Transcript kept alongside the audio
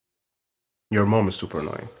Your mom is super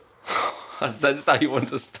annoying. That's how you want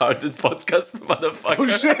to start this podcast, motherfucker. Oh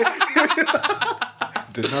shit!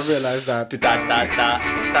 Did not realize that. Da, da,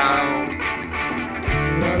 da, down.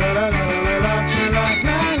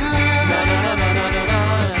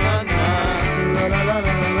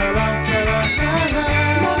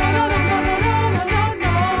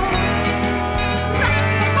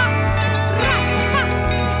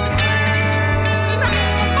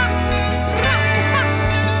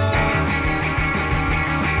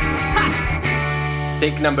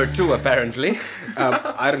 Take number 2, apparently.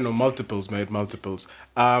 I don't know, multiples, mate, multiples.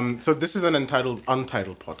 So this is an untitled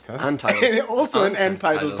podcast. Untitled. Also an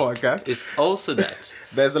entitled podcast. It's also that.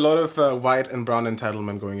 There's a lot of white and brown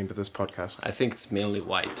entitlement going into this podcast. I think it's mainly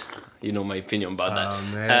white. You know my opinion about that.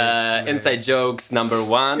 Mate. Inside jokes number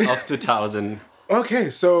 1 of 2000. Okay,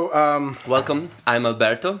 so Welcome. I'm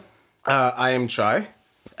Alberto. I am Chai,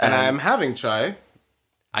 and I am having chai.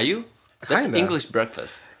 Are you? That's Kinda. English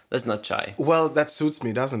breakfast. That's not chai. Well, that suits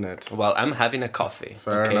me, doesn't it? Well, I'm having a coffee.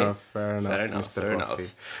 Fair okay? enough, Mr. Fair Coffee.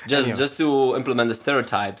 enough. Anyhow. Just to implement the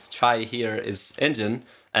stereotypes, Chai here is Indian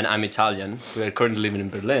and I'm Italian. We are currently living in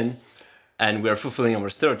Berlin and we are fulfilling our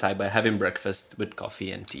stereotype by having breakfast with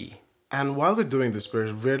coffee and tea. And while we're doing this,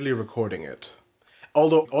 we're rarely recording it.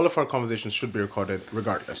 Although all of our conversations should be recorded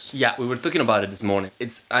regardless. Yeah, we were talking about it this morning.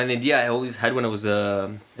 It's an idea I always had when I was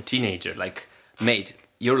a teenager. Like, mate,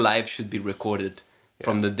 your life should be recorded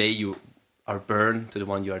from the day you are burned to the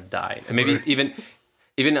one you are died, and maybe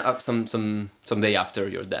even up some day after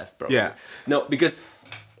your death, bro. Yeah. No, because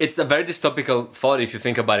it's a very dystopical thought. If you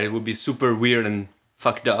think about it, it would be super weird and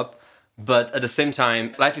fucked up. But at the same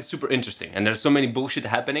time, life is super interesting, and there's so many bullshit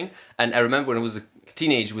happening. And I remember when I was a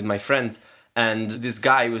teenager with my friends, and this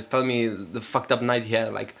guy was telling me the fucked up night he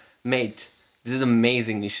had. Like, mate, this is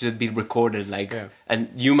amazing. It should be recorded, and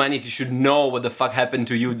humanity should know what the fuck happened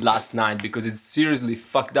to you last night because it's seriously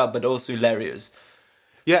fucked up, but also hilarious.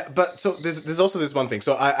 Yeah, but so there's also this one thing.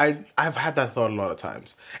 So I've had that thought a lot of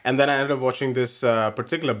times, and then I ended up watching this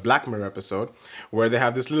particular Black Mirror episode where they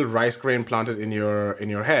have this little rice grain planted in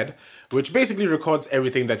your head, which basically records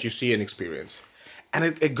everything that you see and experience. And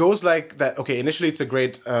it goes like that. Okay, initially it's a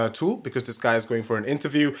great tool because this guy is going for an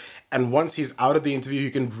interview, and once he's out of the interview, he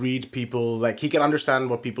can read people, like he can understand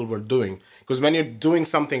what people were doing. Because when you're doing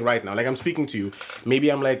something right now, like I'm speaking to you, maybe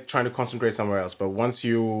I'm like trying to concentrate somewhere else, but once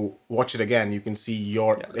you watch it again, you can see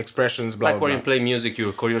your expressions, blah, Like blah, when blah. you play music, you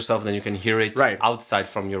record yourself, then you can hear it outside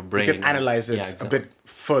from your brain. You can analyze it a bit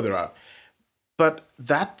further out. But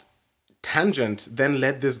that tangent then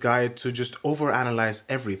led this guy to just overanalyze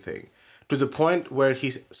everything, to the point where he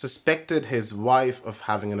suspected his wife of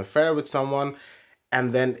having an affair with someone,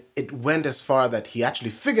 and then it went as far that he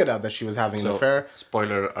actually figured out that she was having an affair.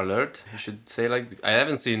 Spoiler alert! You should say, like, I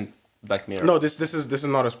haven't seen Black Mirror. No, this is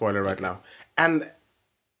not a spoiler right now. And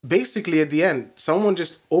basically, at the end, someone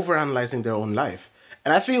just overanalyzing their own life.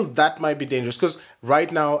 And I feel that might be dangerous because right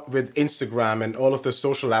now with Instagram and all of the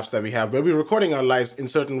social apps that we have, where we're recording our lives in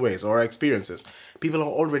certain ways or our experiences, people are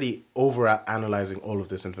already over-analyzing all of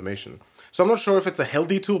this information. So I'm not sure if it's a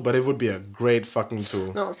healthy tool, but it would be a great fucking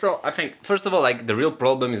tool. No, so I think, first of all, like, the real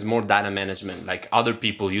problem is more data management, like other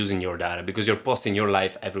people using your data, because you're posting your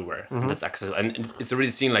life everywhere. Mm-hmm. That's accessible. And it's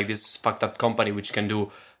already seen, like, this fucked up company which can do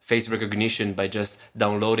face recognition by just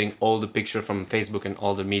downloading all the picture from Facebook and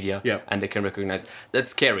all the media, and they can recognize.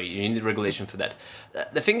 That's scary. You need regulation for that.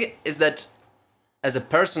 The thing is that as a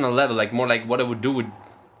personal level, like more like what I would do with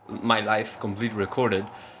my life completely recorded,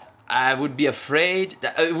 I would be afraid.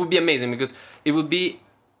 It would be amazing because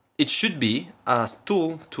it should be a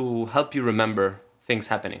tool to help you remember things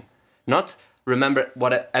happening. Not remember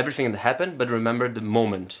everything that happened, but remember the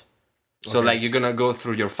moment. So like you're gonna go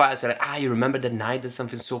through your files and like, you remember the night that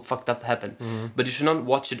something so fucked up happened. Mm-hmm. But you should not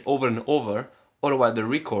watch it over and over, otherwise the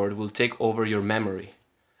record will take over your memory.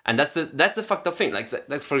 And that's the fucked up thing. Like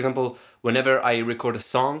that's, for example, whenever I record a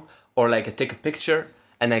song or like I take a picture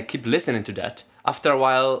and I keep listening to that, after a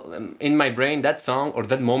while, in my brain, that song or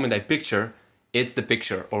that moment I picture, it's the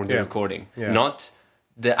picture or the recording, not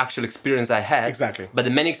the actual experience I had. Exactly. But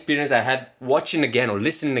the many experience I had watching again or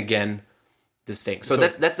listening again this thing. So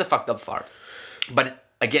that's the fucked up part. But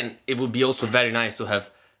again, it would be also very nice to have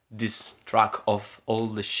this track of all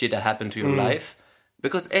the shit that happened to your life,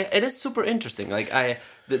 because it is super interesting. Like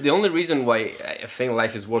the only reason why I think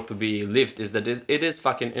life is worth to be lived is that it is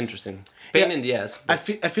fucking interesting. Pain in the ass. I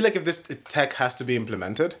feel like if this tech has to be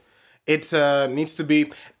implemented, it needs to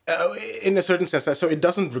be in a certain sense. So it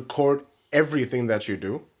doesn't record everything that you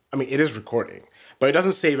do. I mean, it is recording, but it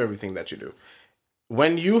doesn't save everything that you do.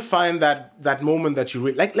 when you find that moment that you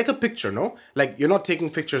like a picture, no? Like you're not taking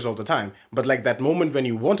pictures all the time, but like that moment when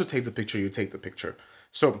you want to take the picture, you take the picture.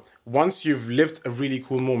 So once you've lived a really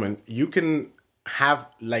cool moment, you can have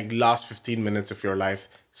like last 15 minutes of your life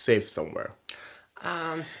saved somewhere.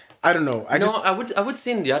 I don't know. I would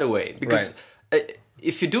say in the other way, because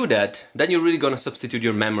if you do that, then you're really gonna substitute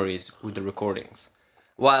your memories with the recordings.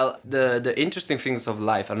 While the interesting things of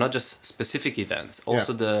life are not just specific events,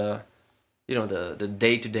 also the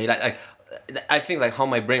day to day. Like I think like how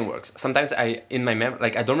my brain works. Sometimes I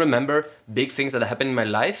don't remember big things that happened in my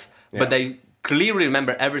life, but I clearly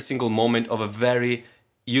remember every single moment of a very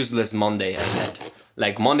useless Monday I had.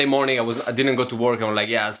 Like Monday morning, I didn't go to work. I was like,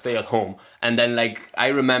 I'll stay at home. And then like I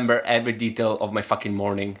remember every detail of my fucking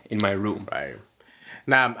morning in my room. Right.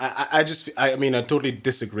 Now, I totally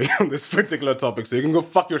disagree on this particular topic. So you can go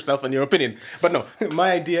fuck yourself and your opinion. But no,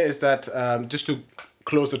 my idea is that just to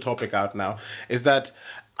close the topic out now, is that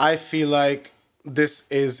I feel like this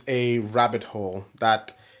is a rabbit hole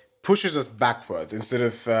that pushes us backwards instead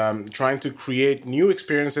of trying to create new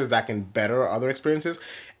experiences that can better other experiences.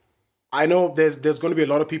 I know there's going to be a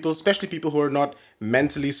lot of people, especially people who are not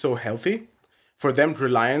mentally so healthy, for them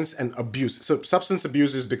reliance and abuse. So substance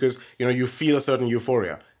abuse is because, you feel a certain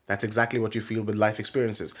euphoria. That's exactly what you feel with life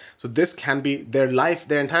experiences. So this can be their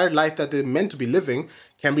entire life that they're meant to be living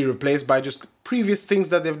can be replaced by just previous things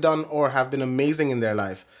that they've done or have been amazing in their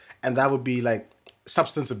life. And that would be like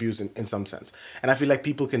substance abuse in some sense. And I feel like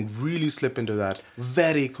people can really slip into that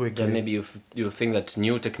very quickly. Then maybe you think that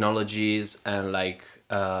new technologies and like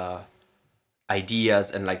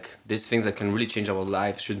ideas and like these things that can really change our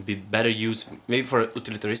lives should be better used maybe for a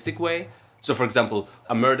utilitaristic way. So for example,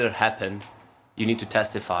 a murder happened, you need to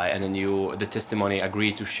testify, and then the testimony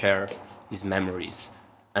agree to share his memories,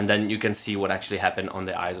 and then you can see what actually happened on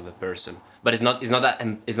the eyes of the person. But it's not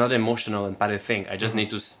an emotional empathic thing. I just need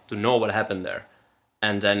to know what happened there,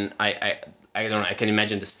 and then I don't know, I can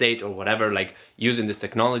imagine the state or whatever like using this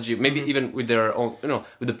technology, maybe even with their own,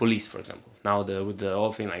 with the police, for example. Now with the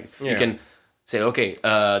whole thing, like you can say, okay,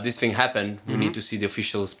 this thing happened. We need to see the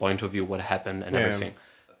official's point of view, what happened, and everything.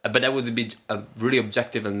 But that would be a really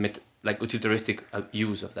objective and utilitaristic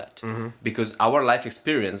use of that, because our life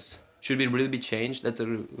experience should really be changed. That's a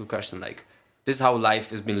good question. Like, this is how life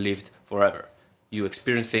has been lived forever. You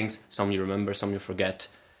experience things, some you remember, some you forget.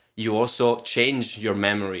 You also change your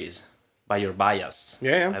memories by your bias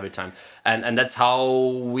every time, and that's how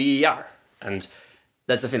we are. And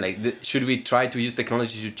that's the thing. Like, should we try to use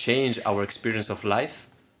technology to change our experience of life,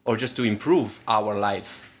 or just to improve our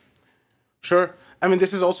life? Sure. I mean,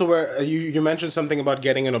 this is also where you mentioned something about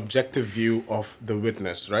getting an objective view of the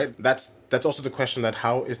witness, right? That's also the question that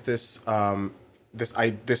how is this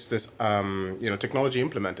technology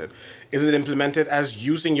implemented? Is it implemented as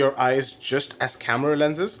using your eyes just as camera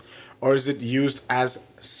lenses, or is it used as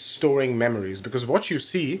storing memories? Because what you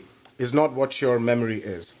see is not what your memory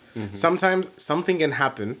is. Sometimes something can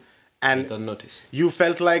happen, and you don't notice. You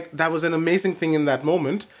felt like that was an amazing thing in that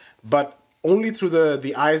moment, but only through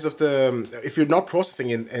the eyes of if you're not processing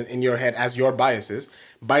in your head as your biases,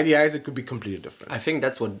 by the eyes it could be completely different. I think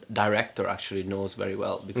that's what director actually knows very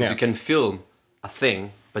well, because you can film a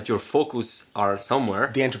thing, but your focus are somewhere.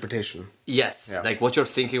 The interpretation. Yes, like what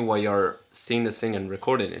you're thinking while you're seeing this thing and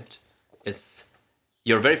recording it.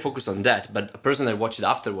 You're very focused on that, but a person that watches it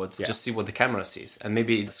afterwards just see what the camera sees, and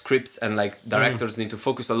maybe scripts and like directors need to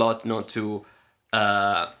focus a lot not to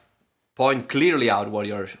point clearly out what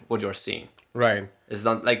you're seeing. Right. It's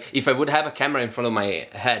not like if I would have a camera in front of my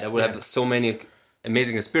head, I would have so many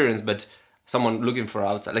amazing experience, but someone looking for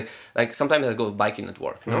outside. Like sometimes I go biking at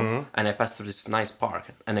work, and I pass through this nice park,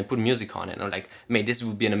 and I put music on it, and I'm like, mate, this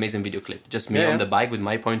would be an amazing video clip. Just me on the bike with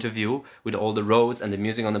my point of view, with all the roads and the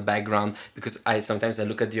music on the background, because sometimes I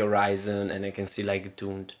look at the horizon and I can see like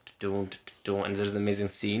doom, and there's an amazing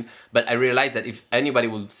scene. But I realized that if anybody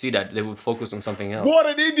would see that, they would focus on something else. What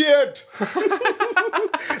an idiot!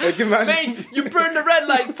 Like imagine, mate, you burned the red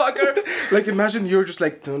light, fucker. Like imagine you're just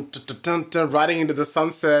like riding into the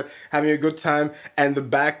sunset, having a good time, and the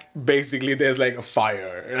back basically there's like a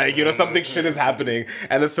fire, like something shit is happening,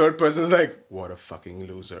 and the third person is like, what a fucking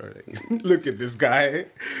loser! Like, look at this guy.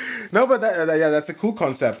 No, but that's a cool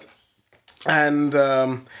concept. And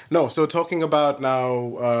so talking about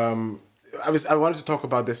now, I wanted to talk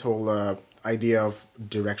about this whole idea of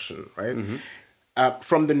direction, right?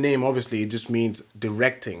 From the name, obviously, it just means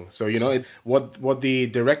directing. So what the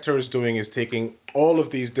director is doing is taking all of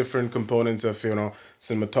these different components of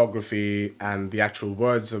cinematography and the actual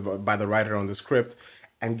words by the writer on the script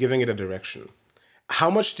and giving it a direction. How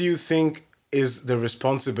much do you think is the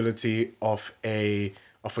responsibility of a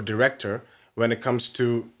director when it comes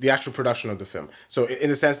to the actual production of the film. So in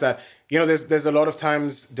the sense that, there's a lot of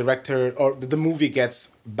times director or the movie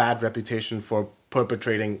gets bad reputation for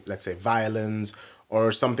perpetrating, let's say, violence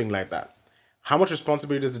or something like that. How much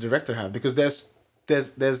responsibility does the director have? Because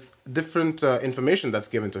there's different information that's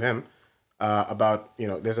given to him about,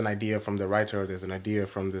 there's an idea from the writer, there's an idea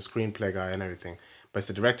from the screenplay guy and everything. But it's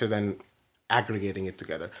the director then aggregating it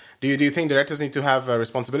together. Do you think directors need to have a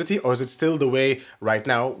responsibility, or is it still the way right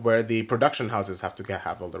now where the production houses have to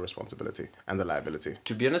have all the responsibility and the liability?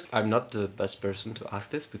 To be honest, I'm not the best person to ask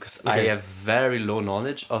this because I have very low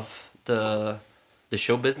knowledge of the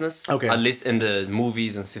show business. Okay. At least in the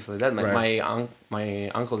movies and stuff like that. My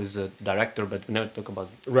uncle is a director, but we never talk about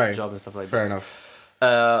job and stuff like that. Fair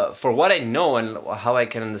enough. For what I know and how I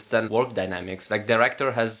can understand work dynamics, like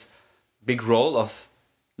director has big role of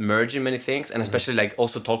merging many things, and especially like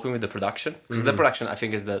also talking with the production, because the production I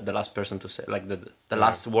think is the last person to say, like the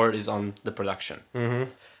last word is on the production.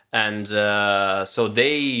 And so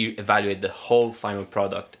they evaluate the whole final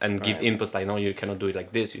product and give inputs like, no, you cannot do it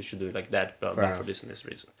like this, you should do it like that, blah, blah, for this and this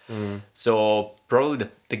reason. So probably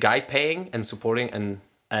the guy paying and supporting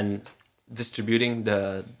and distributing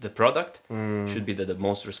the product should be the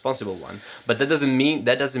most responsible one. But that doesn't mean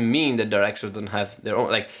that directors don't have their own.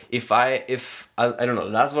 Like if I don't know,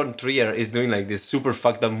 Lars von Trier is doing like this super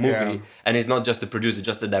fucked up movie, and he's not just the producer,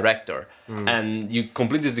 just the director, and you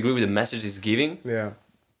completely disagree with the message he's giving,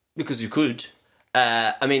 because you could.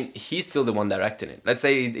 I mean, he's still the one directing it. Let's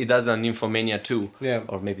say he does an Nymphomania 2,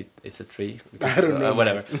 or maybe it's a 3. I don't know.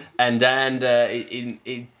 Whatever. And then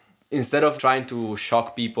instead of trying to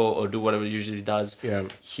shock people or do whatever he usually does,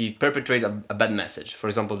 he perpetrates a bad message. For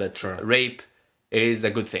example, that rape is a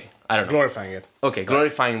good thing. I don't know. Glorifying it. Okay,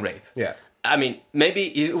 glorifying rape. Yeah. I mean, maybe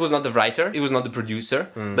he was not the writer, he was not the producer,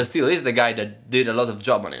 but still he's the guy that did a lot of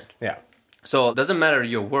job on it. Yeah. So it doesn't matter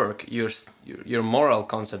your work, your moral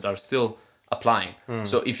concepts are still applying.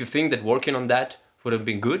 So if you think that working on that would have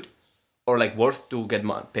been good or like worth to get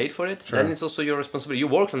paid for it, then it's also your responsibility. You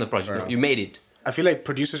worked on the project, you made it. I feel like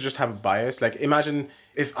producers just have a bias. Like imagine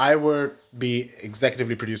if I were be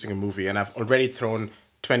executively producing a movie and I've already thrown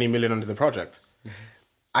 20 million onto the project.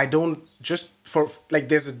 I don't just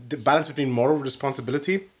there's a balance between moral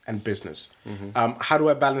responsibility and business. How do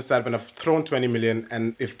I balance that when I've thrown 20 million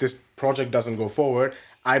and if this project doesn't go forward,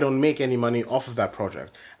 I don't make any money off of that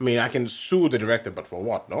project? I mean, I can sue the director, but for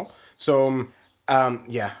what, no? So,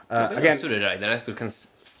 again... Sue the director can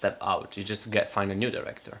step out. You just find a new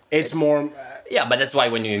director. It's more... but that's why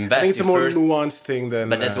when you invest... I think it's a more nuanced thing than...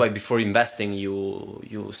 But that's why before investing,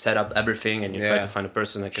 you set up everything and you try to find a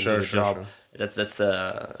person that can do the job. Sure. That's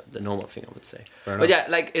the normal thing, I would say. But yeah,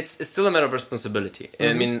 like it's still a matter of responsibility.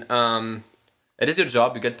 I mean, it is your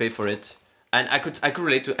job. You get paid for it, and I could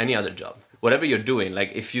relate to any other job. Whatever you're doing,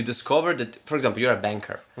 like if you discover that, for example, you're a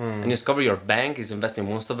banker and you discover your bank is investing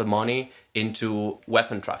most of the money into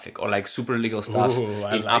weapon traffic or like super illegal stuff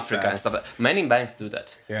in Africa and stuff. Many banks do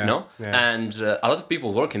that, and a lot of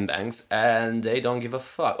people work in banks and they don't give a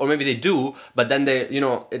fuck, or maybe they do, but then they,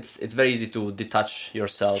 it's very easy to detach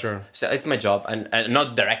yourself. Sure. So it's my job, and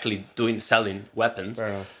not directly selling weapons,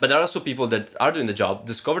 but there are also people that are doing the job,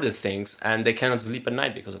 discover these things, and they cannot sleep at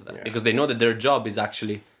night because of that, because they know that their job is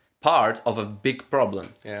actually part of a big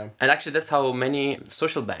problem. And actually that's how many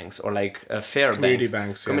social banks or like fair community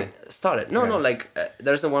banks started.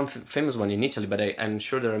 There's the one famous one in Italy, but I'm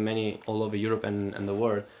sure there are many all over Europe and the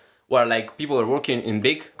world where like people are working in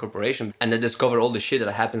big corporations and they discover all the shit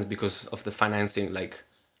that happens because of the financing, like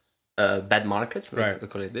bad market, let's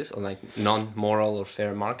call it this, or like non-moral or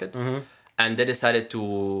fair market. And they decided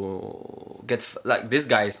to get, like this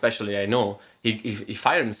guy especially, I know, he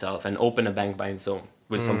fired himself and opened a bank by his own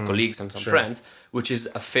with some colleagues and some friends, which is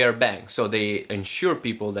a fair bank. So they ensure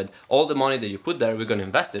people that all the money that you put there, we're going to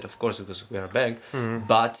invest it, of course, because we are a bank,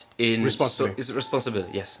 but in... Responsibly. It's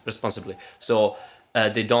responsibility, yes, responsibly. So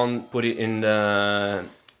they don't put it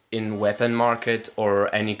in weapon market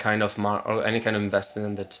or any kind of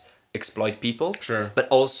investment that exploit people. Sure. But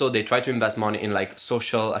also they try to invest money in like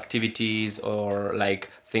social activities or like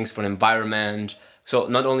things for the environment. So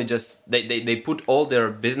not only just they put all their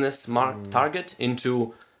business target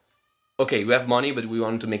into, okay, we have money, but we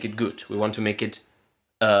want to make it good. We want to make it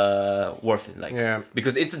worth it,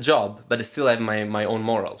 because it's a job, but I still have my own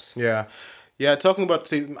morals. Talking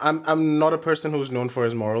about, I'm not a person who's known for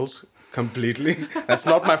his morals completely. That's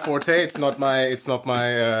not my forte. It's not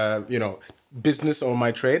my business or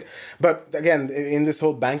my trade. But again, in this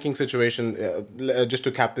whole banking situation, just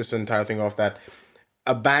to cap this entire thing off, that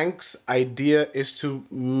a bank's idea is to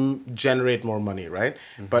generate more money, right?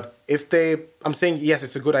 Mm-hmm. But I'm saying, yes,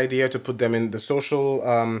 it's a good idea to put them in the social,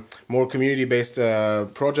 more community-based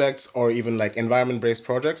projects or even like environment-based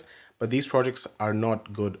projects. But these projects are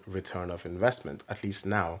not good return of investment, at least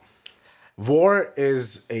now. War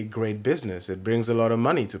is a great business. It brings a lot of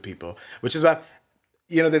money to people, which is why,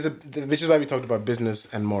 which is why we talked about business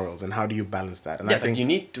and morals and how do you balance that. And I think you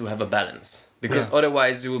need to have a balance. Because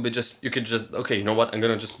otherwise you could just, okay, you know what, I'm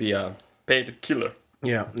going to just be a paid killer.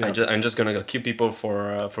 Yeah. I'm just going to kill people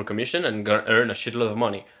for commission and gonna earn a shitload of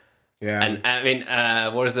money. Yeah. And I mean,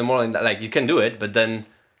 where's the moral in that? Like, you can do it, but then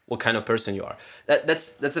what kind of person you are?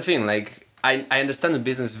 That's the thing. Like, I understand the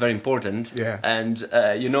business is very important. Yeah. And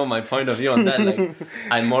my point of view on that, like,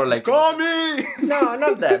 I'm more like... Call me! No,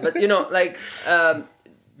 not that. But, like...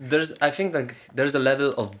 I think like there's a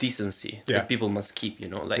level of decency that people must keep,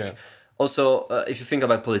 Also, if you think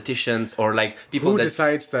about politicians or like people who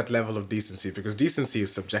decides that level of decency? Because decency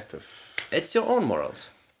is subjective. It's your own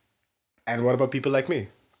morals. And what about people like me?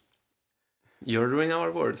 You're ruining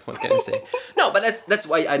our world. What can I say? No, but that's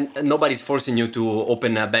why nobody's forcing you to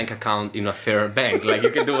open a bank account in a fair bank. Like,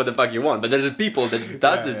 you can do what the fuck you want. But there's people that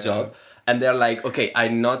does this job, and they're like, okay, I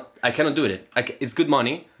cannot do it. It's good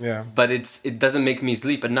money. Yeah. But it doesn't make me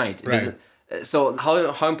sleep at night. So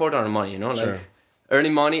how important are money? Like. Sure.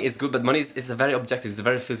 Earning money is good, but money is a very objective. It's a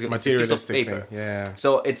very physical. Materialistic it's a piece of paper. Thing. Yeah.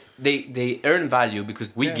 So it's they earn value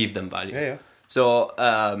because we give them value. Yeah. So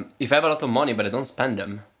if I have a lot of money but I don't spend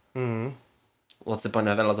them, what's the point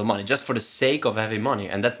of having a lot of money? Just for the sake of having money,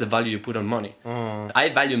 and that's the value you put on money. I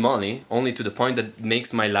value money only to the point that it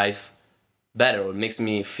makes my life better or makes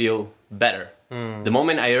me feel better. The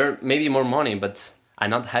moment I earn maybe more money, but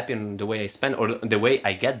I'm not happy in the way I spend or the way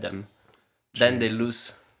I get them, then they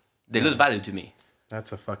lose value to me.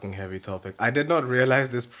 That's a fucking heavy topic. I did not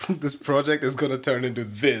realize this project is going to turn into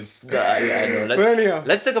this. Yeah, I know.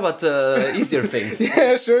 Let's talk about easier things.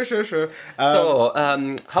 Yeah, sure. How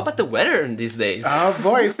about the weather these days? Oh,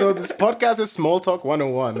 boy. So this podcast is Small Talk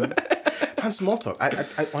 101. And small talk. I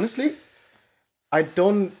honestly, I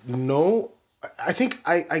don't know. I think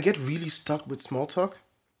I get really stuck with small talk.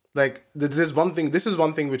 Like, this is one thing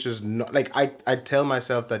which is not, like, I tell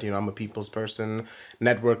myself that, I'm a people's person,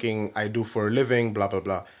 networking, I do for a living, blah, blah,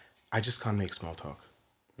 blah. I just can't make small talk.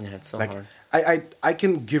 Yeah, it's so like, hard. I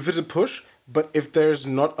can give it a push, but if there's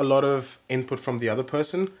not a lot of input from the other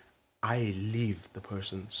person, I leave the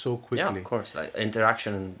person so quickly. Yeah, of course. Like,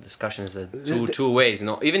 interaction and discussion is two ways,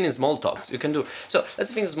 Even in small talks, you can do. So, that's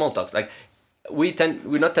the thing with small talks. Like, we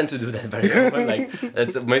not tend to do that very often. Like,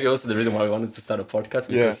 that's maybe also the reason why we wanted to start a podcast,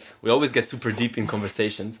 because we always get super deep in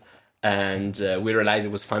conversations, and we realized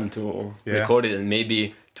it was fun to record it, and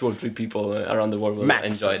maybe 2 or 3 people around the world will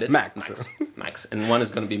enjoy it. Max, and one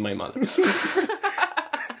is going to be my mother.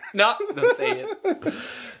 No, don't say it.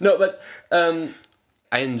 No, but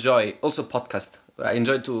I enjoy also podcast. I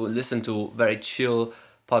enjoy to listen to very chill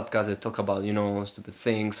podcasts that talk about stupid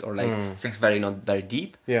things or like things not very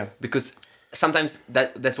deep. Yeah, because sometimes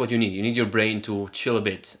that's what you need. You need your brain to chill a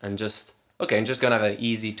bit and just I'm just gonna have an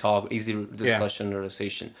easy talk, easy discussion,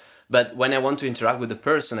 conversation. But when I want to interact with the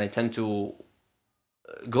person, I tend to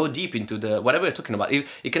go deep into whatever you're talking about.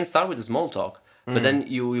 You can start with a small talk, but then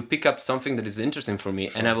you pick up something that is interesting for me,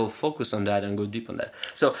 and I will focus on that and go deep on that.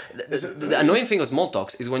 So the annoying thing of small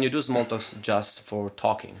talks is when you do small talks just for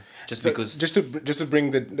talking, because just to bring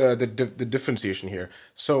the differentiation here.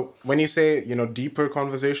 So when you say deeper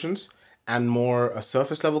conversations and more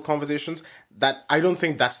surface level conversations, that I don't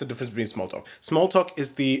think that's the difference between small talk. Small talk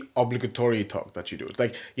is the obligatory talk that you do.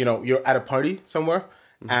 Like, you're at a party somewhere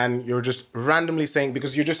and you're just randomly saying,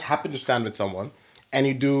 because you just happen to stand with someone and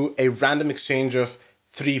you do a random exchange of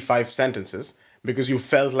 3-5 sentences because you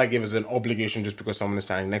felt like it was an obligation just because someone is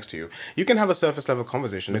standing next to you. You can have a surface level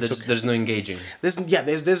conversation. There's no engaging.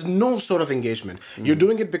 There's no sort of engagement. You're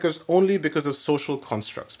doing it only because of social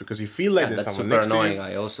constructs, because you feel like there's someone next to you. That's super annoying.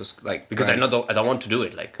 I also because I don't want to do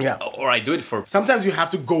it. Like, or I do it for. Sometimes you have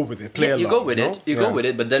to go with it. Play along. You go with it. You go with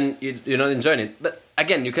it, but then you're not enjoying it. But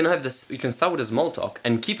again, you can have this. You can start with a small talk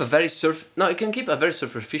and keep a very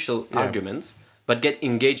superficial arguments, but get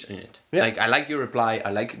engaged in it. Yeah. Like, I like your reply, I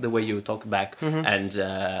like the way you talk back, and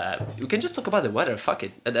you can just talk about the weather. Fuck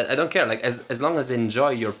it, I don't care. Like, as long as I enjoy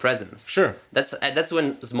your presence. Sure. That's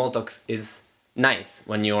when small talk is nice,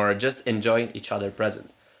 when you're just enjoying each other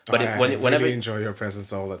present. But whenever really enjoy your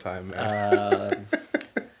presence all the time, man.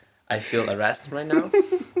 I feel harassed right now.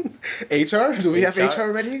 HR? Do we have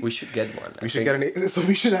HR ready? We should get one.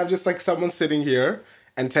 We should have just like someone sitting here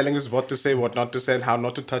and telling us what to say, what not to say, and how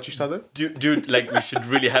not to touch each other? Dude, like we should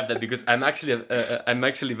really have that because I'm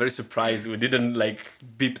actually very surprised we didn't like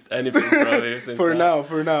beep anything from this. For now, I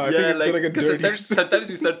think it's gonna get dirty. Sometimes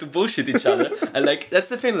we start to bullshit each other, and like that's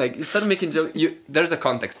the thing. Like you start making jokes. There's a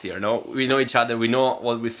context here, no? We know each other. We know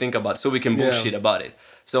what we think about, so we can bullshit about it.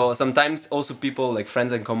 So sometimes also people like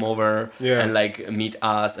friends can come over and like meet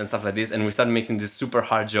us and stuff like this, and we start making these super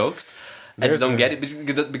hard jokes. And they don't get it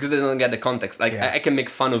because they don't get the context. Like I can make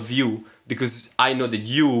fun of you because I know that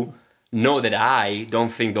you know that I don't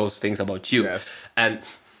think those things about you. Yes. And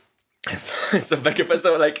so back up.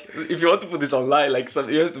 So like, if you want to put this online, like,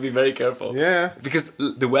 you have to be very careful. Yeah. Because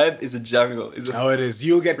the web is a jungle. It is.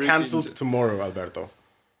 You'll get cancelled tomorrow, Alberto.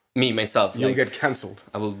 Me myself. You'll get cancelled.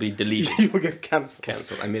 I will be deleted. You will get cancelled.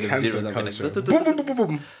 Cancelled. I made a zero.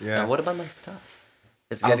 Boom. Yeah. Now, what about my stuff?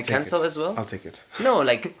 Is it getting cancelled as well? I'll take it. No,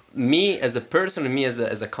 like me as a person and me as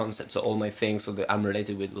a concept. So all my things that I'm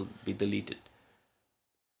related with will be deleted.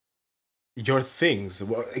 Your things?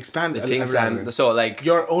 Well, expand. The things so like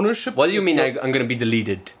your ownership. What do you mean I'm going to be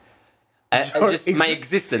deleted? My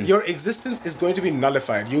existence. Your existence is going to be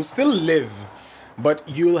nullified. You'll still live, but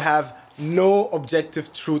you'll have no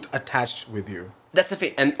objective truth attached with you. That's the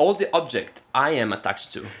thing. And all the object I am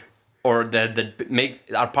attached to, or that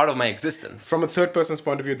are part of my existence. From a third person's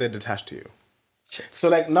point of view, they're detached to you. So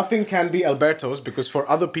like nothing can be Alberto's because for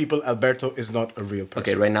other people, Alberto is not a real person.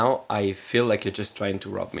 Okay, right now I feel like you're just trying to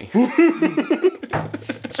rob me.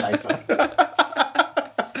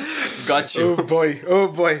 Got you. Oh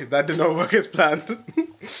boy, that did not work as planned.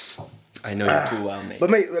 I know you too well, mate. But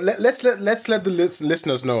mate, let's let the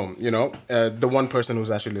listeners know. You know, the one person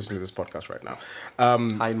who's actually listening to this podcast right now.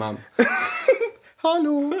 Hi, mom.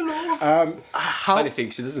 Hello. Funny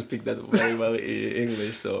thing, she doesn't speak that very well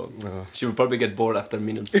English, so she will probably get bored after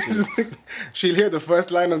minutes. She'll hear the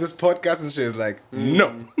first line of this podcast and she's like,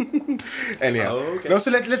 no. Anyhow, okay. No.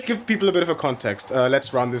 So let's give people a bit of a context.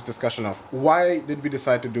 Let's round this discussion off. Why did we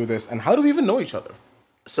decide to do this, and how do we even know each other?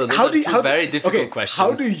 So those are two very difficult questions.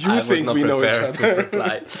 How do you think we know each other? To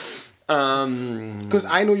reply. Because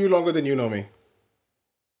I know you longer than you know me.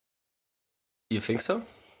 You think so?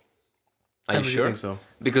 Are you sure? I think so.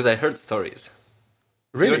 Because I heard stories.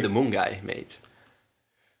 Really? You're the moon guy, mate.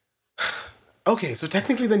 Okay, so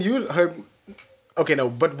technically then you heard... Okay, no,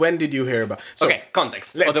 but when did you hear about... So, okay,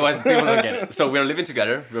 context. Otherwise people don't get it. So we're living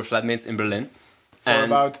together. We're flatmates in Berlin. For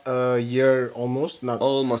about a year almost?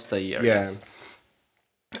 Almost a year, yeah. Yes.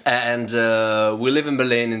 And we live in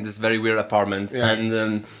Berlin in this very weird apartment. Yeah.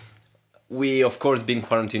 And we, of course, been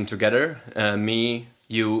quarantined together. Me,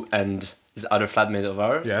 you, and this other flatmate of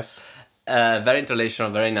ours. Yes. Very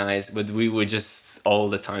interrelational, very nice, but we were just all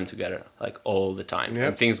the time together, like all the time. Yep.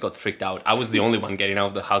 And things got freaked out. I was the only one getting out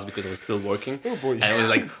of the house because I was still working. Oh boy. And it was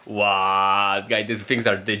like, wow, guys, these things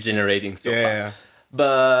are degenerating so fast. Yeah.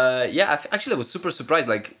 But yeah, actually I was super surprised.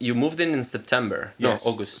 Like you moved in September. Yes.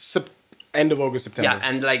 No, August. End of August, September. Yeah,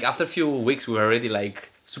 and like after a few weeks we were already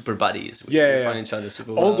like super buddies. We find each other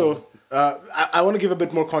super well. Although, I want to give a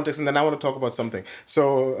bit more context and then I want to talk about something.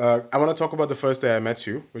 So I want to talk about the first day I met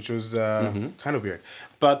you, which was kind of weird.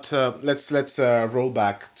 But let's roll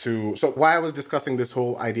back to... So why I was discussing this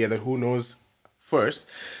whole idea that who knows first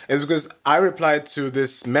is because I replied to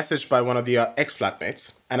this message by one of the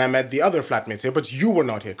ex-flatmates and I met the other flatmates here, but you were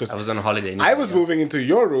not here. Because I was on holiday. I was moving into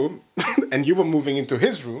your room and you were moving into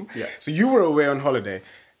his room. Yeah. So you were away on holiday.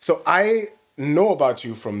 So I know about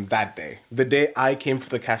you from that day, the day I came for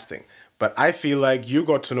the casting. But I feel like you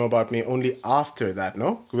got to know about me only after that,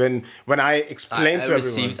 no? When I explained to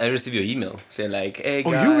everyone. I received your email saying like, hey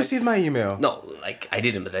guys. Oh, you received my email? No, like I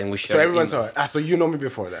didn't, but then we shared. So everyone saw it. So you know me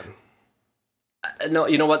before then? No,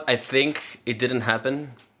 you know what? I think it didn't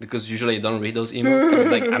happen because usually I don't read those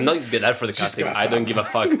emails. Like I'm not there for the casting. I don't give a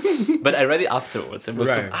fuck. But I read it afterwards. It was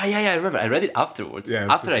right. I remember. I read it afterwards. Yeah,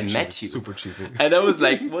 after I met you. Super cheesy. And I was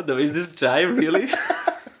like, what the? Is this Jai really?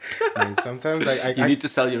 Sometimes you need to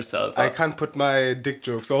sell yourself. I can't put my dick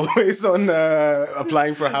jokes always on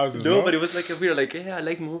applying for houses. No, but it was like we were like, yeah, I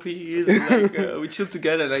like movies. And like, we chill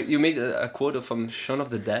together. Like you made a quote from Shaun of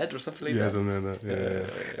the Dead or something like that. Yeah, something like that.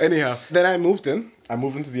 Yeah. Anyhow, then I moved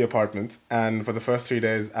into the apartment, and for the first 3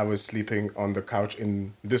 days, I was sleeping on the couch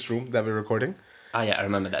in this room that we're recording. Ah, yeah, I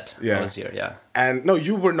remember that. Yeah. I was here. Yeah. And no,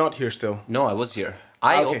 you were not here still. No, I was here.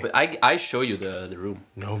 I show you the room.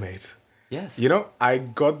 No, mate. Yes. You know, I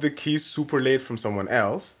got the keys super late from someone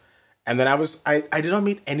else. And then I did not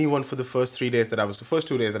meet anyone for the first 3 days the first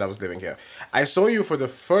 2 days that I was living here. I saw you for the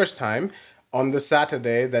first time on the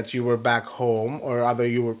Saturday that you were back home, or rather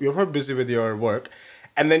you were busy with your work.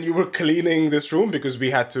 And then you were cleaning this room because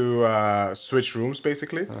we had to switch rooms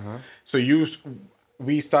basically. Uh-huh. So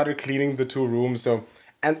we started cleaning the 2 rooms. So,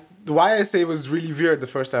 and why I say it was really weird the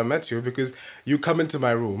first time I met you, because you come into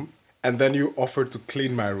my room and then you offered to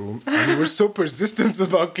clean my room, and you were so persistent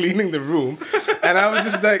about cleaning the room, and I was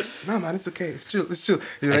just like, no man, it's okay, it's chill.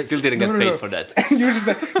 You're I like, still didn't get paid for that. And you're just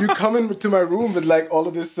like, you come into my room with like all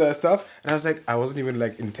of this stuff, and I was like, I wasn't even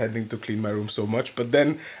like intending to clean my room so much, but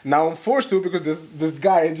then now I'm forced to, because this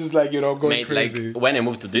guy is just like, going Mate, crazy. like when I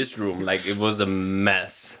moved to this room, like it was a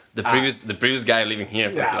mess. The previous guy living here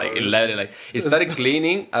was like 11. Like he started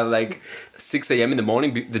cleaning at like 6 a.m. in the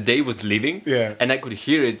morning. The day was leaving, and I could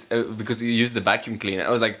hear it because he used the vacuum cleaner. I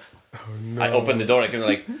was like, oh, no. I opened the door. I came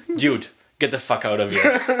like, dude, get the fuck out of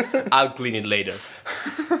here. I'll clean it later.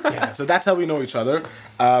 Yeah, so that's how we know each other.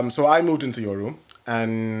 So I moved into your room.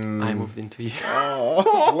 And I moved into you.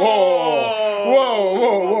 Whoa,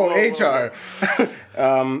 HR.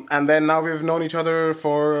 And then now we've known each other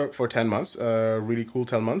for 10 months. Really cool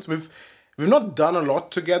 10 months. We've not done a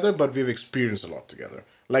lot together, but we've experienced a lot together.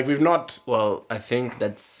 Like we've not. Well, I think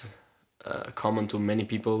that's common to many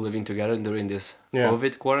people living together during this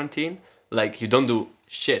COVID quarantine. Like you don't do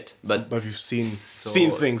shit, but you've seen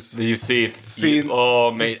things. You see,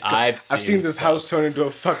 mate, I've seen this house turn into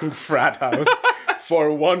a fucking frat house.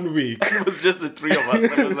 For 1 week. It was just the 3 of us.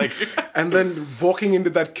 I was like... And then walking into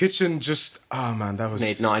that kitchen just... Oh, man, that was...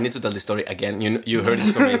 Mate, no, I need to tell the story again. You heard it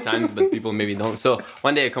so many times, but people maybe don't. So,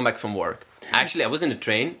 one day I come back from work. Actually, I was in the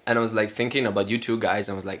train, and I was like thinking about you two guys.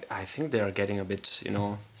 I was like, I think they are getting a bit,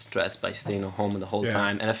 stressed by staying at home the whole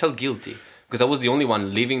time. And I felt guilty. Because I was the only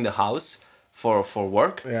one leaving the house for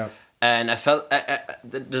work. Yeah. And I felt,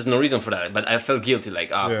 there's no reason for that, but I felt guilty, like,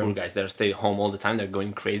 poor guys, they're staying home all the time, they're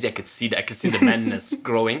going crazy. I could see the madness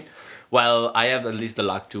growing, while I have at least the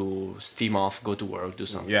luck to steam off, go to work, do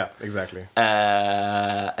something. Yeah, exactly.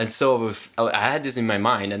 And so I had this in my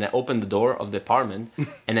mind, and I opened the door of the apartment,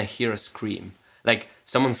 and I hear a scream. Like,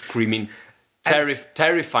 someone screaming,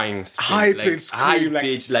 terrifying scream. High-pitched scream.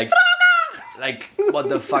 High-pitched, like, what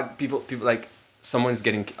the fuck, people, like, someone's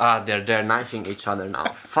getting they're knifing each other now.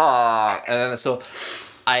 Fuck. And so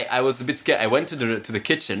I was a bit scared. I went to the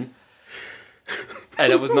kitchen,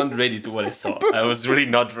 and I was not ready to what I saw. I was really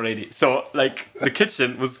not ready. So like the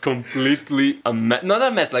kitchen was completely a mess. Not a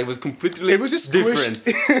mess. Like it was completely. It was just different.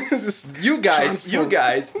 You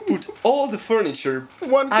guys put all the furniture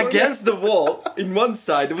against the wall. In one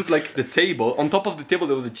side there was like the table. On top of the table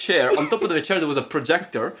there was a chair. On top of the chair there was a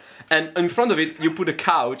projector. And in front of it, you put a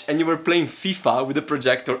couch, and you were playing FIFA with the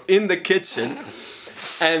projector in the kitchen,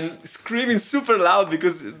 and screaming super loud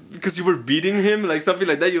because you were beating him, like something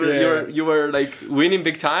like that. You were like winning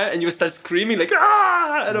big time, and you would start screaming like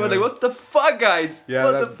ah! And I was like, what the fuck, guys?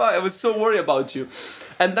 What the fuck? I was so worried about you.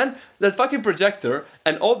 And then that fucking projector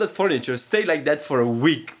and all that furniture stayed like that for a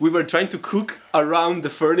week. We were trying to cook around the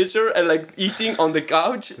furniture and like eating on the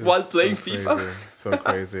couch while playing FIFA. So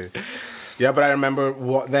crazy. Yeah, but I remember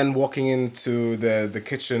then walking into the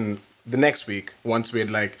kitchen the next week, once we had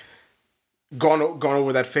like gone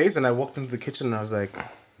over that phase, and I walked into the kitchen and I was like,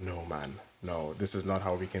 no man, no, this is not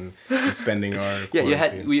how we can be spending our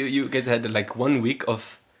quarantine. You guys had like 1 week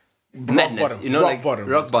of madness,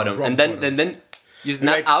 rock bottom, and then you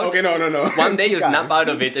snap out. Okay, no. One day you snap out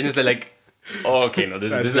of it and it's like, oh, okay, no,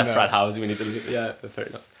 this is a frat house. We need to leave. Yeah, fair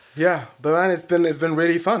enough. Yeah, but man, it's been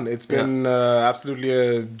really fun. It's been absolutely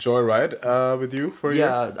a joyride with you for a year.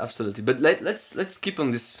 Yeah, absolutely. But let's keep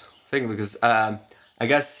on this thing, because I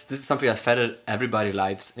guess this is something that affected everybody's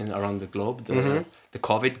lives around the globe. The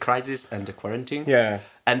COVID crisis and the quarantine. Yeah.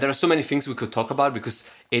 And there are so many things we could talk about, because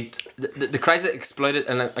the crisis exploited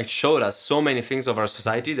and it showed us so many things of our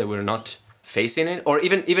society that we're not facing it, or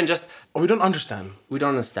even just we don't understand.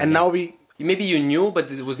 And now maybe you knew, but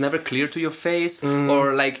it was never clear to your face,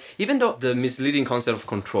 or like even though the misleading concept of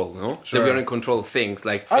control, that we are in control of things,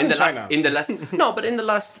 like in the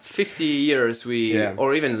last 50 years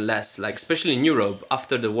or even less, like especially in Europe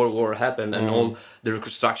after the World War happened and all the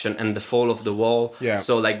reconstruction and the fall of the wall. Yeah.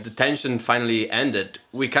 So like the tension finally ended.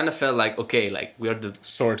 We kind of felt like, okay, like we're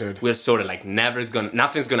sorted. Like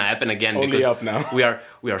nothing's gonna happen again. Only because up now.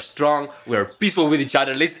 we are strong. We are peaceful with each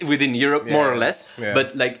other, at least within Europe, more or less. Yeah.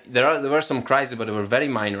 But like there were some crises, but they were very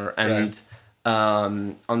minor. And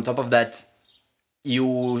on top of that,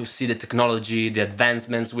 you see the technology, the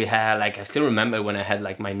advancements we had. Like I still remember when I had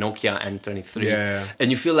like my Nokia N23,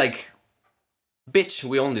 and you feel like, bitch,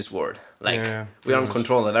 we own this world. Like we are in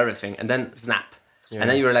control of everything. And then snap, and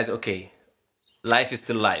then you realize, okay, life is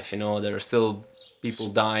still life. There are still people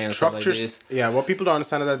dying and stuff like this. Yeah, what people don't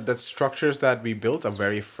understand is that structures that we built are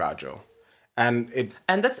very fragile, and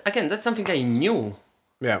that's something I knew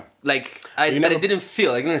Yeah. Like I didn't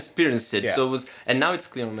feel, I didn't experience it. Yeah. So it was, and now it's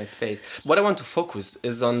clear on my face. What I want to focus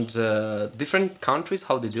is on the different countries,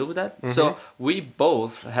 how they deal with that. Mm-hmm. So we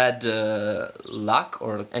both had luck,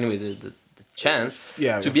 or anyway, the chance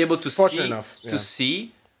to be able to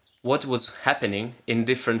see what was happening in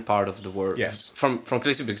different part of the world. Yes. From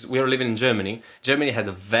crazy, because we were living in Germany. Germany had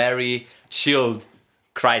a very chilled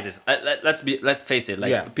crisis. Let's face it.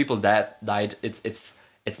 Like people that died.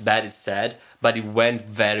 It's bad, it's sad, but it went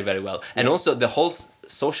very, very well. And also the whole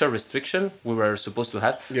social restriction we were supposed to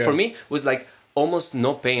have, for me, was like almost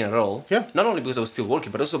no pain at all. Yeah. Not only because I was still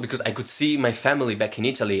working, but also because I could see my family back in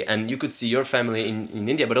Italy, and you could see your family in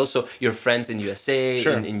India, but also your friends in USA,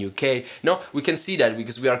 in UK. No, we can see that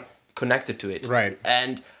because we are connected to it. Right.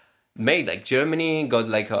 And made like Germany got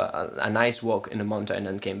like a nice walk in the mountain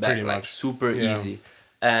and came back. Pretty like much. Super easy.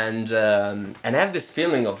 And I have this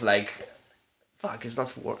feeling of like, fuck, it's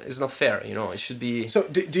not fair, you know. It should be. So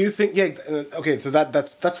do you think? Yeah, okay. So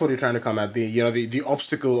that's what you're trying to come at, the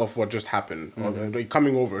obstacle of what just happened, or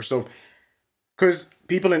coming over. So, because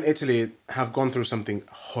people in Italy have gone through something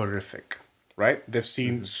horrific, right? They've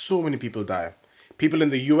seen so many people die. People in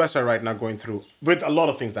the US are right now going through, with a lot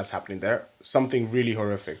of things that's happening there, something really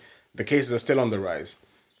horrific. The cases are still on the rise.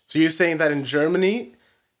 So you're saying that in Germany,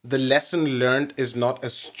 the lesson learned is not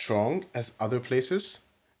as strong as other places?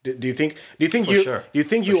 Do you think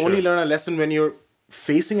you only learn a lesson when you're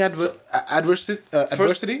facing adversity?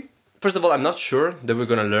 First of all, I'm not sure that we're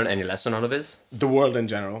gonna learn any lesson out of this. The world in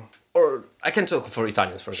general, or I can talk for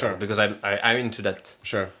Italians for sure, because I'm into that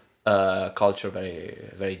culture very,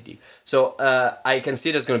 very deep. So I can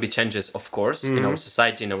see there's gonna be changes, of course, in our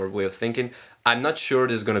society, in our way of thinking. I'm not sure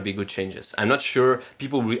there's gonna be good changes. I'm not sure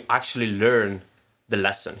people will actually learn the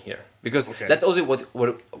lesson here, because that's also what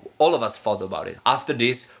all of us thought about it. After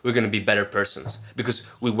this, we're going to be better persons because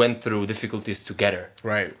we went through difficulties together.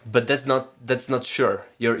 Right. But that's not sure.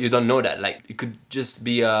 You don't know that. Like, it could just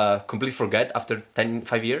be a complete forget after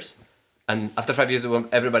 5 years, and after 5 years,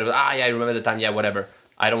 everybody was I remember the time. Yeah, whatever.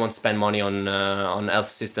 I don't want to spend money on health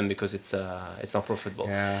system because it's not profitable.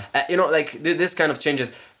 Yeah. Like this kind of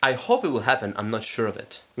changes. I hope it will happen. I'm not sure of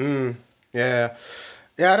it. Yeah.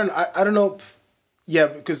 I don't know. Yeah,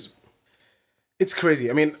 because it's crazy.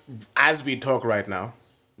 I mean, as we talk right now,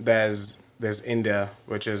 there's India,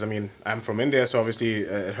 which is, I mean, I'm from India, so obviously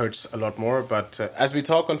it hurts a lot more. But as we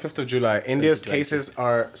talk on 5th of July, India's cases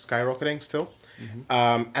are skyrocketing still.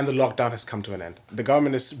 And the lockdown has come to an end. The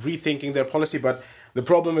government is rethinking their policy, but the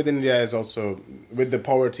problem with India is also with the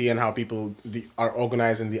poverty and how people are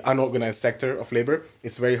organized in the unorganized sector of labor.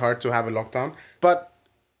 It's very hard to have a lockdown. But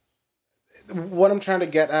what I'm trying to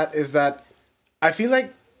get at is that I feel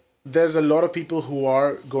like there's a lot of people who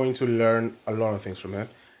are going to learn a lot of things from it.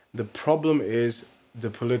 The problem is the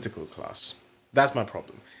political class. That's my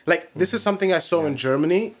problem. Like, this is something I saw in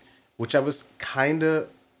Germany, which I was kind of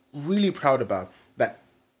really proud about. That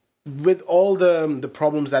with all the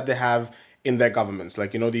problems that they have in their governments,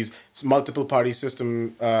 like, these multiple party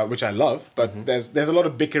system, which I love, but there's a lot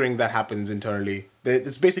of bickering that happens internally.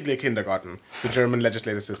 It's basically a kindergarten, the German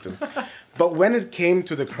legislative system. But when it came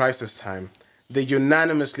to the crisis time, they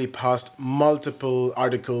unanimously passed multiple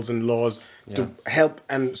articles and laws to help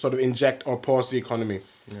and sort of inject or pause the economy.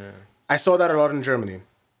 Yeah. I saw that a lot in Germany.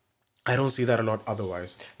 I don't see that a lot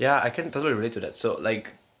otherwise. Yeah, I can totally relate to that. So,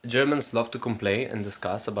 like, Germans love to complain and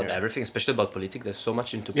discuss about everything, especially about politics. They're so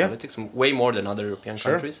much into politics, way more than other European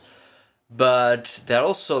countries. But they're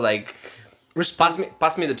also like,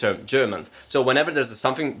 pass me the term, Germans. So whenever there's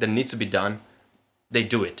something that needs to be done, they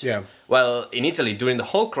do it. Yeah. Well, in Italy, during the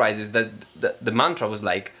whole crisis, the mantra was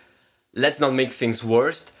like, let's not make things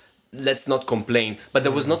worse, let's not complain. But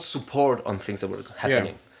there was not support on things that were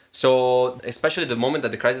happening. Yeah. So, especially the moment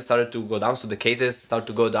that the crisis started to go down, so the cases started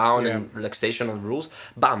to go down and relaxation of rules,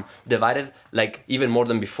 bam, divided like even more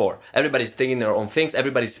than before. Everybody's taking their own things,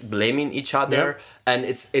 everybody's blaming each other, and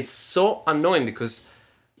it's so annoying because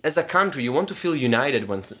as a country, you want to feel united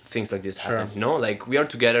when things like this happen. Like we are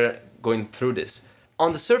together going through this.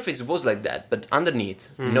 On the surface, it was like that, but underneath,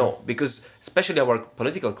 no, because especially our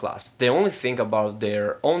political class, they only think about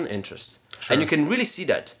their own interests, and you can really see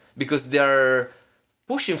that because they're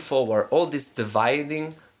pushing forward all these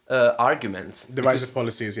dividing arguments. Divisive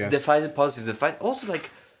policies, yes. Divisive policies, also like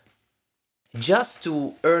just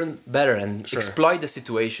to earn better and exploit the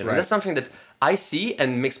situation. And that's something that I see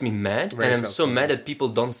and makes me mad. And I'm so mad that people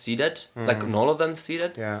don't see that. Like none of them see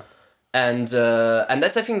that. Yeah. And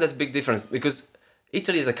that's, I think, that's a big difference because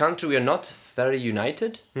Italy is a country we are not very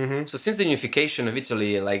united. So since the unification of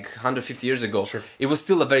Italy, like 150 years ago, it was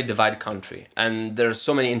still a very divided country, and there are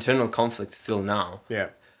so many internal conflicts still now. Yeah.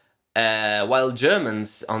 While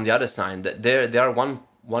Germans, on the other side, they are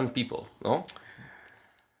one people, no?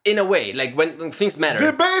 In a way, like when things matter.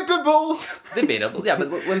 Debatable, yeah, but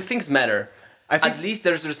when things matter, at least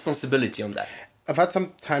there's responsibility on that. I've had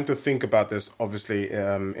some time to think about this, obviously,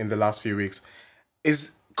 in the last few weeks.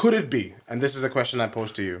 Could it be, and this is a question I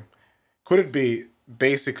pose to you, could it be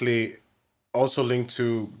basically also linked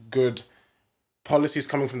to good policies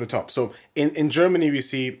coming from the top? So in Germany, we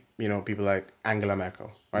see, people like Angela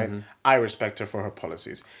Merkel, right? Mm-hmm. I respect her for her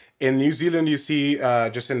policies. In New Zealand, you see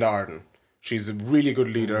Jacinda Ardern. She's a really good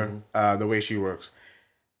leader, the way she works.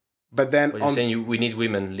 But then... You're saying we need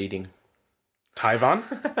women leading. Taiwan,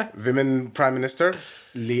 women prime minister,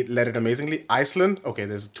 led it amazingly. Iceland, okay,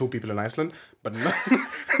 there's 2 people in Iceland, but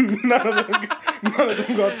none of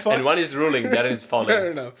them got fucked. And one is ruling, the other is falling.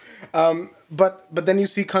 Fair enough. But then you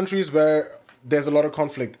see countries where there's a lot of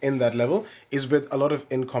conflict in that level, is with a lot of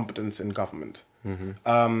incompetence in government.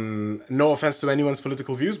 Mm-hmm. No offense to anyone's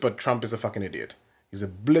political views, but Trump is a fucking idiot. He's a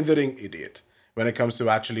blithering idiot when it comes to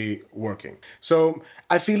actually working. So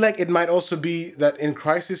I feel like it might also be that in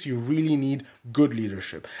crisis, you really need good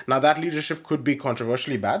leadership. Now, that leadership could be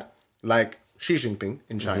controversially bad, like Xi Jinping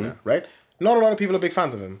in China, right? Not a lot of people are big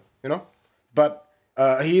fans of him, But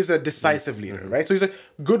he is a decisive leader, right? So he's a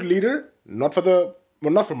good leader, not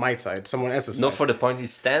from my side, someone else's side. Not for the point he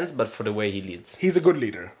stands, but for the way he leads. He's a good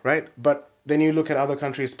leader, right? But then you look at other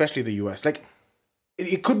countries, especially the US, like...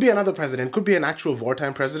 It could be another president, could be an actual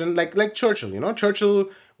wartime president, like Churchill, Churchill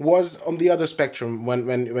was on the other spectrum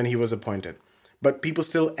when he was appointed. But people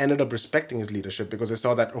still ended up respecting his leadership because they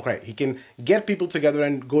saw that, okay, he can get people together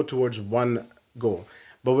and go towards one goal.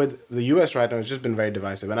 But with the US right now, it's just been very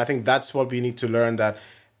divisive. And I think that's what we need to learn, that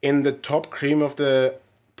in the top cream of the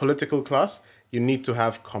political class, you need to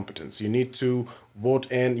have competence. You need to vote,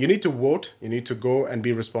 you need to go and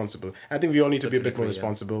be responsible. I think we all need to be a bit more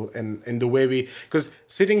responsible in the way because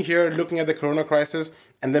sitting here looking at the corona crisis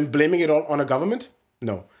and then blaming it all on a government,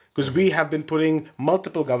 no. Because we have been putting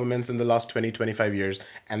multiple governments in the last 20, 25 years,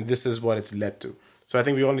 and this is what it's led to. So I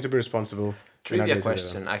think we all need to be responsible. Trivia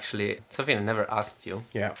question, actually, something I never asked you.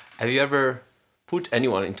 Yeah. Have you ever put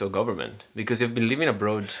anyone into a government? Because you've been living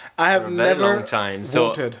abroad for a very long time.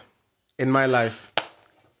 Voted in my life.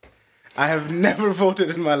 I have never voted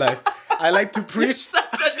in my life. I like to preach.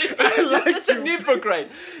 You're such an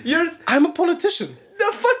hypocrite. I'm a politician.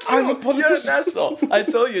 The fuck you! I'm a politician. You're an asshole. I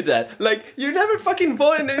told you that. Like, you never fucking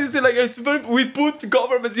voted and you say, like, we put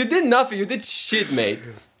governments. You did nothing. You did shit, mate.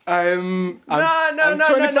 No.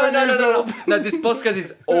 No, this podcast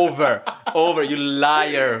is over. You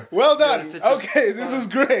liar. Well done. Okay, this was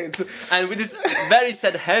great. And with this very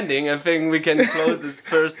sad ending, I think we can close this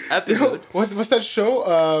first episode. Was that show?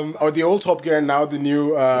 Or the old Top Gear and now the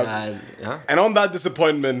new... yeah. And on that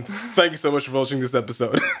disappointment, thank you so much for watching this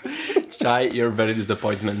episode. Chai, you're very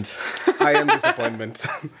disappointment. I am disappointment.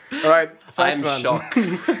 All right, thanks, I'm man. shocked.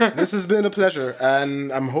 This has been a pleasure,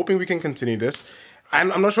 and I'm hoping we can continue this.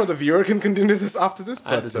 I'm not sure the viewer can continue this after this,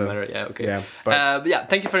 but... It doesn't matter, yeah, okay. Yeah, but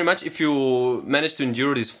thank you very much. If you managed to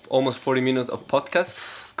endure this almost 40 minutes of podcast,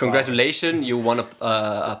 congratulations, you won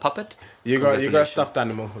a puppet. You got a stuffed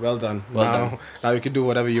animal. Well done. Now you can do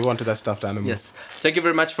whatever you want to that stuffed animal. Yes. Thank you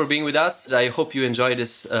very much for being with us. I hope you enjoy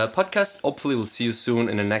this podcast. Hopefully we'll see you soon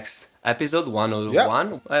in the next episode, 101.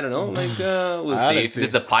 Yeah. I don't know, we'll see if this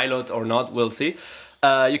is a pilot or not, we'll see.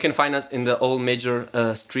 You can find us in all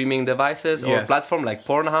major streaming devices or platform like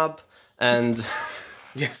Pornhub and...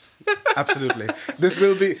 Yes, absolutely. This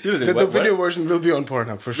will be... Seriously, the video version will be on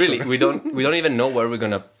Pornhub for sure. Really, we don't even know where we're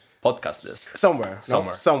going to podcast this.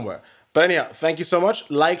 Somewhere. But anyhow, thank you so much.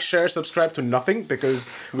 Like, share, subscribe to nothing because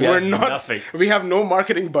we have no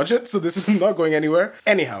marketing budget, so this is not going anywhere.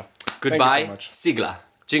 Anyhow, goodbye. Thank you so much. Sigla.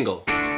 Jingle.